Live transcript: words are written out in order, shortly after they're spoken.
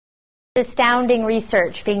Astounding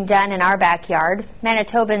research being done in our backyard.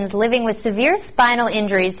 Manitobans living with severe spinal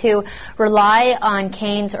injuries who rely on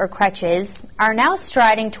canes or crutches are now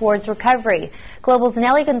striding towards recovery. Global's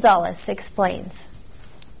Nellie Gonzalez explains.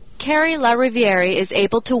 Carrie LaRiviere is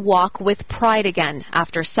able to walk with pride again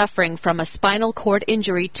after suffering from a spinal cord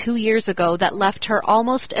injury 2 years ago that left her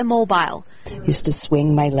almost immobile. I used to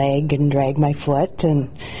swing my leg and drag my foot, and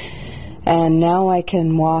now I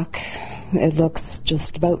can walk. It looks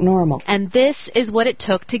just about normal. And this is what it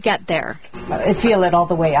took to get there. I feel it all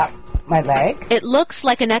the way up my leg. It looks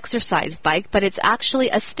like an exercise bike, but it's actually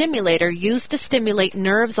a stimulator used to stimulate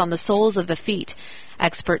nerves on the soles of the feet.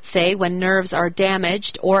 Experts say when nerves are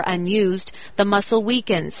damaged or unused, the muscle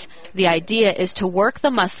weakens. The idea is to work the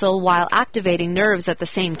muscle while activating nerves at the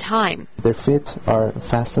same time. Their feet are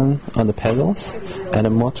fastened on the pedals, and a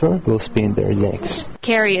motor will spin their legs.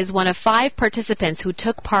 Carrie is one of 5 participants who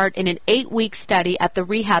took part in an 8-week study at the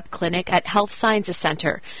rehab clinic at Health Sciences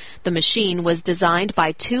Center. The machine was designed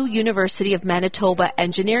by 2 University of Manitoba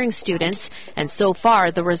engineering students, and so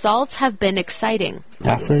far the results have been exciting.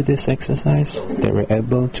 After this exercise, they were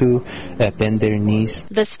able to bend their knees.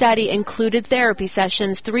 The study included therapy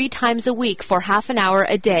sessions 3 times a week for half an hour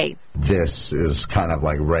a day. This is kind of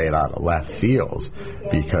like right out of left field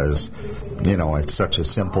because, you know, it's such a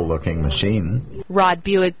simple looking machine. Rod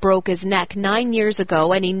Buick broke his neck 9 years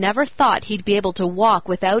ago, and he never thought he'd be able to walk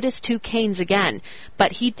without his 2 canes again.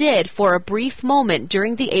 But he did for a brief moment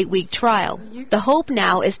during the 8-week trial. The hope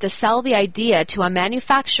now is to sell the idea to a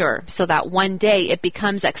manufacturer so that one day it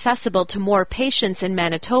becomes accessible to more patients in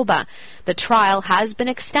Manitoba. The trial has been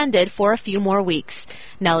extended for a few more weeks.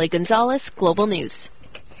 Nellie Gonzalez, Global News.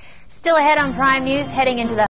 Still ahead on Prime News, heading into the